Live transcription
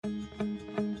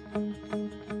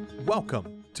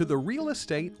Welcome to the Real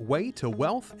Estate Way to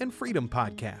Wealth and Freedom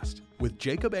podcast with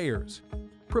Jacob Ayers,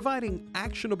 providing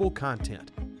actionable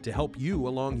content to help you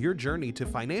along your journey to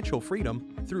financial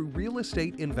freedom through real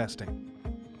estate investing.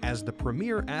 As the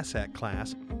premier asset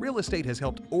class, real estate has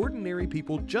helped ordinary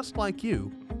people just like you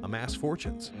amass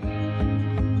fortunes.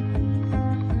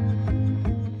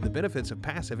 The benefits of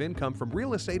passive income from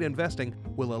real estate investing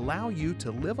will allow you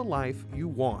to live a life you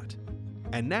want.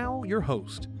 And now your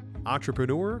host,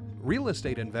 entrepreneur, real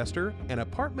estate investor, and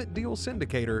apartment deal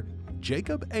syndicator,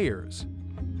 Jacob Ayers.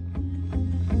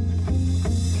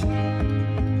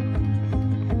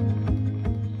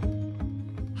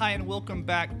 Hi, and welcome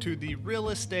back to the Real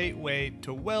Estate Way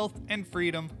to Wealth and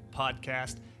Freedom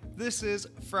podcast. This is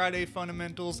Friday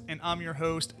Fundamentals, and I'm your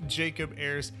host, Jacob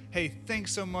Ayers. Hey,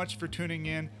 thanks so much for tuning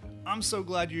in. I'm so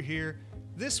glad you're here.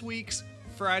 This week's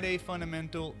Friday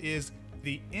Fundamental is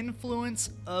the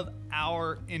influence of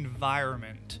our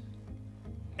environment.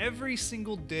 Every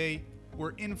single day,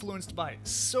 we're influenced by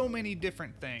so many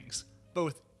different things,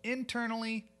 both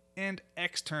internally and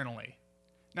externally.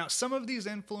 Now, some of these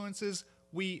influences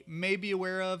we may be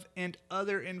aware of, and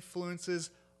other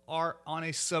influences are on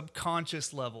a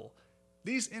subconscious level.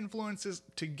 These influences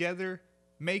together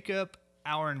make up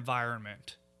our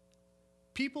environment.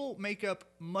 People make up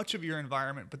much of your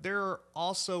environment, but there are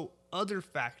also other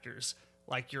factors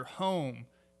like your home,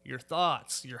 your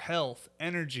thoughts, your health,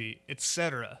 energy,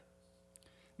 etc.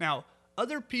 Now,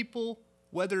 other people,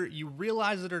 whether you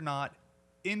realize it or not,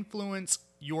 influence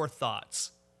your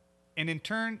thoughts. And in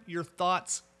turn, your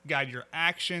thoughts guide your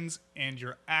actions, and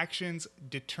your actions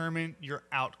determine your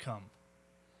outcome.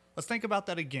 Let's think about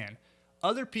that again.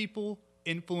 Other people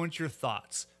influence your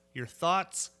thoughts. Your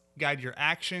thoughts guide your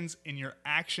actions, and your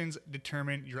actions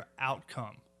determine your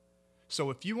outcome. So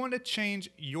if you want to change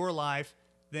your life,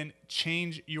 then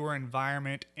change your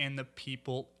environment and the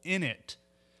people in it.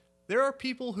 There are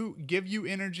people who give you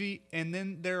energy, and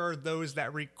then there are those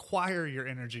that require your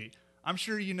energy. I'm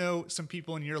sure you know some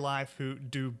people in your life who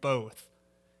do both.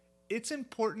 It's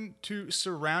important to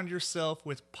surround yourself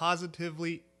with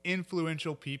positively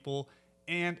influential people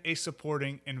and a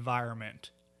supporting environment.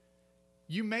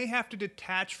 You may have to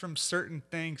detach from certain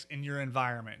things in your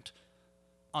environment.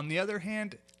 On the other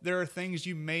hand, there are things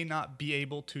you may not be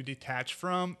able to detach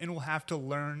from and will have to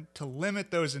learn to limit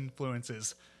those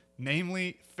influences,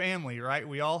 namely family, right?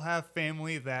 We all have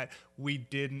family that we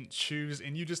didn't choose,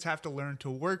 and you just have to learn to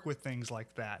work with things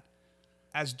like that.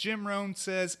 As Jim Rohn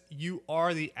says, you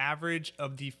are the average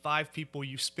of the 5 people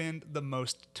you spend the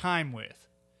most time with.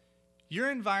 Your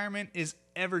environment is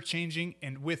ever-changing,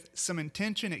 and with some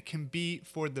intention, it can be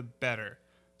for the better.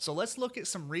 So let's look at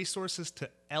some resources to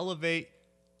elevate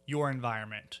your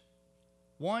environment.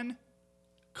 1,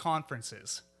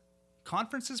 conferences.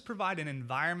 Conferences provide an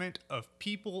environment of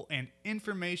people and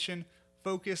information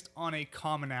focused on a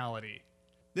commonality.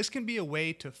 This can be a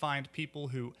way to find people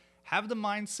who have the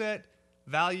mindset,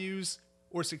 values,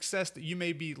 or success that you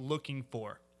may be looking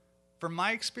for. From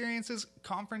my experiences,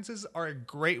 conferences are a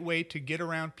great way to get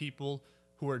around people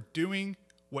who are doing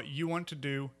what you want to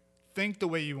do, think the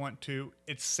way you want to,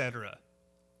 etc.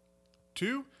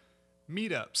 2,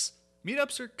 meetups.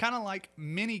 Meetups are kind of like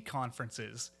mini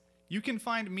conferences. You can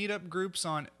find meetup groups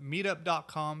on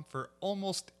meetup.com for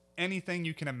almost anything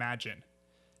you can imagine.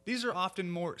 These are often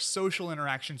more social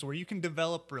interactions where you can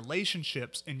develop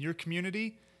relationships in your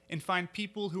community and find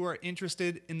people who are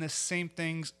interested in the same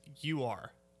things you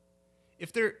are.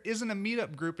 If there isn't a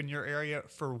meetup group in your area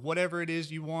for whatever it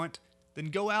is you want, then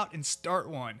go out and start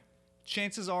one.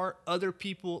 Chances are other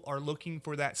people are looking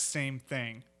for that same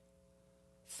thing.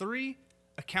 3,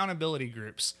 accountability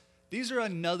groups. These are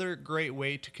another great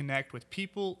way to connect with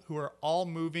people who are all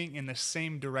moving in the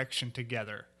same direction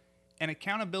together. An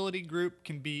accountability group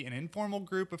can be an informal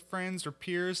group of friends or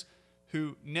peers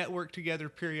who network together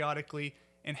periodically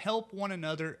and help one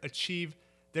another achieve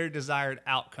their desired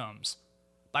outcomes.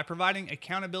 By providing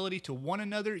accountability to one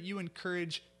another, you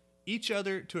encourage each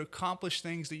other to accomplish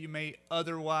things that you may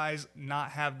otherwise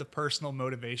not have the personal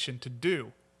motivation to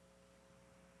do.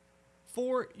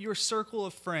 4, your circle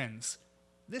of friends.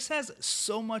 This has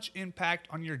so much impact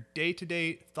on your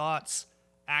day-to-day thoughts,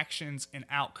 actions, and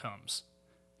outcomes.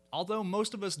 Although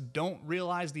most of us don't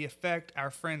realize the effect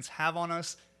our friends have on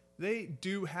us, they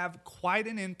do have quite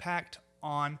an impact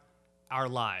on our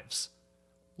lives.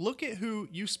 Look at who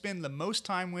you spend the most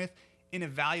time with and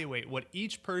evaluate what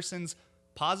each person's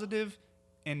positive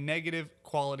and negative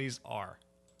qualities are.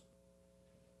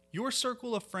 Your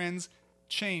circle of friends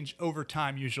change over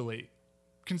time usually.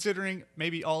 Considering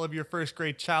maybe all of your first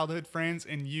grade childhood friends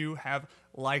and you have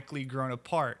likely grown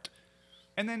apart.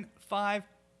 And then 5,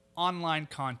 online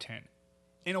content.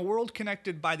 In a world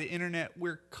connected by the internet,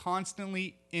 we're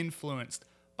constantly influenced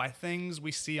by things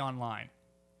we see online.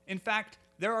 In fact,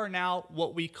 there are now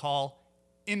what we call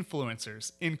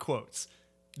influencers, in quotes.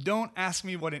 Don't ask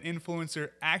me what an influencer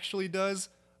actually does,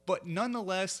 but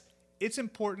nonetheless, it's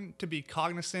important to be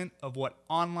cognizant of what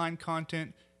online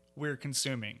content we're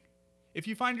consuming. If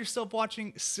you find yourself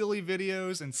watching silly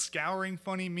videos and scouring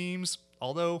funny memes,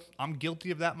 although I'm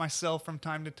guilty of that myself from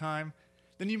time to time,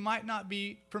 then you might not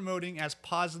be promoting as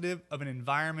positive of an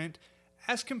environment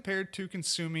as compared to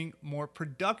consuming more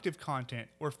productive content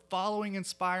or following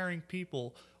inspiring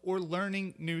people or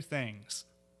learning new things.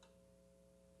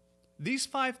 These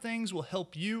 5 things will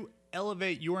help you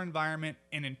elevate your environment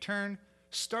and in turn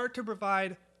start to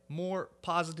provide more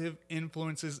positive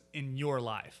influences in your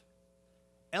life.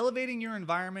 Elevating your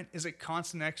environment is a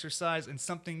constant exercise and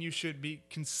something you should be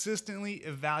consistently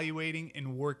evaluating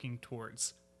and working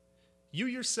towards. You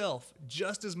yourself,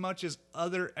 just as much as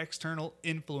other external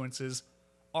influences,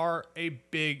 are a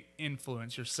big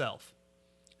influence yourself.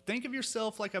 Think of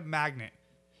yourself like a magnet.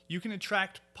 You can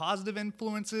attract positive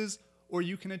influences or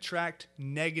you can attract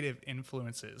negative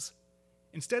influences.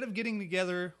 Instead of getting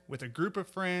together with a group of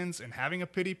friends and having a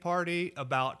pity party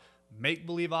about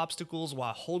make-believe obstacles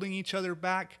while holding each other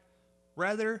back,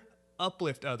 rather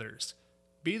uplift others.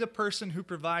 Be the person who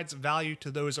provides value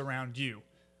to those around you.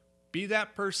 Be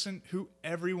that person who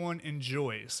everyone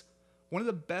enjoys. One of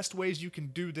the best ways you can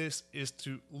do this is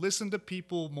to listen to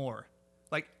people more.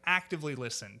 Like, actively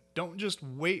listen. Don't just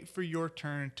wait for your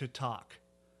turn to talk.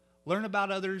 Learn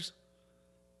about others.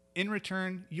 In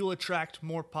return, you'll attract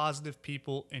more positive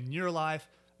people in your life,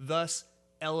 thus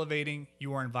elevating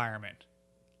your environment.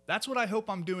 That's what I hope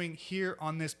I'm doing here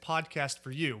on this podcast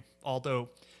for you. Although,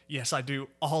 yes, I do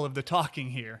all of the talking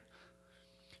here.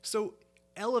 So,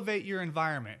 elevate your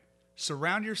environment.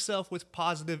 Surround yourself with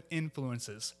positive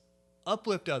influences.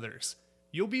 Uplift others.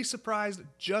 You'll be surprised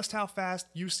just how fast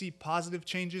you see positive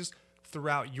changes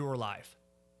throughout your life.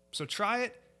 So try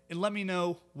it and let me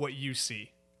know what you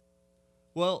see.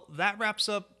 Well, that wraps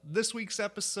up this week's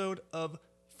episode of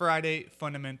Friday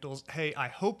Fundamentals. Hey, I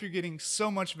hope you're getting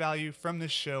so much value from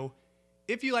this show.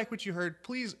 If you like what you heard,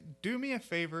 please do me a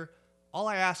favor. All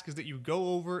I ask is that you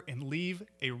go over and leave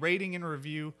a rating and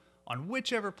review on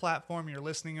whichever platform you're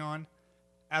listening on.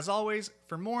 As always,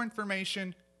 for more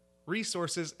information,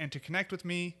 resources, and to connect with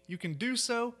me, you can do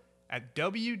so at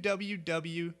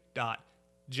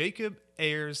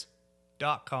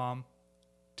www.jacobayers.com.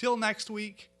 Till next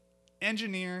week,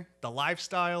 engineer the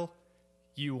lifestyle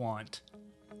you want.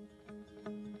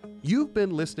 You've been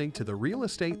listening to the Real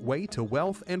Estate Way to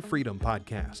Wealth and Freedom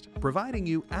podcast, providing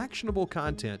you actionable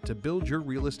content to build your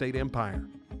real estate empire.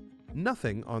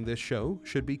 Nothing on this show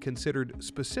should be considered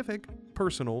specific,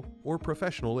 personal, or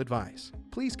professional advice.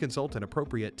 Please consult an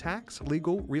appropriate tax,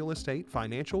 legal, real estate,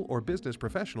 financial, or business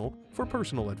professional for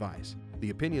personal advice.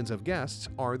 The opinions of guests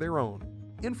are their own.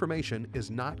 Information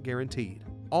is not guaranteed.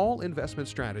 All investment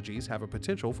strategies have a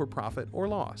potential for profit or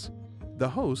loss. The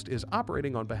host is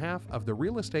operating on behalf of the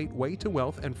Real Estate Way to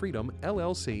Wealth and Freedom,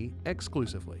 LLC,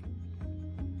 exclusively.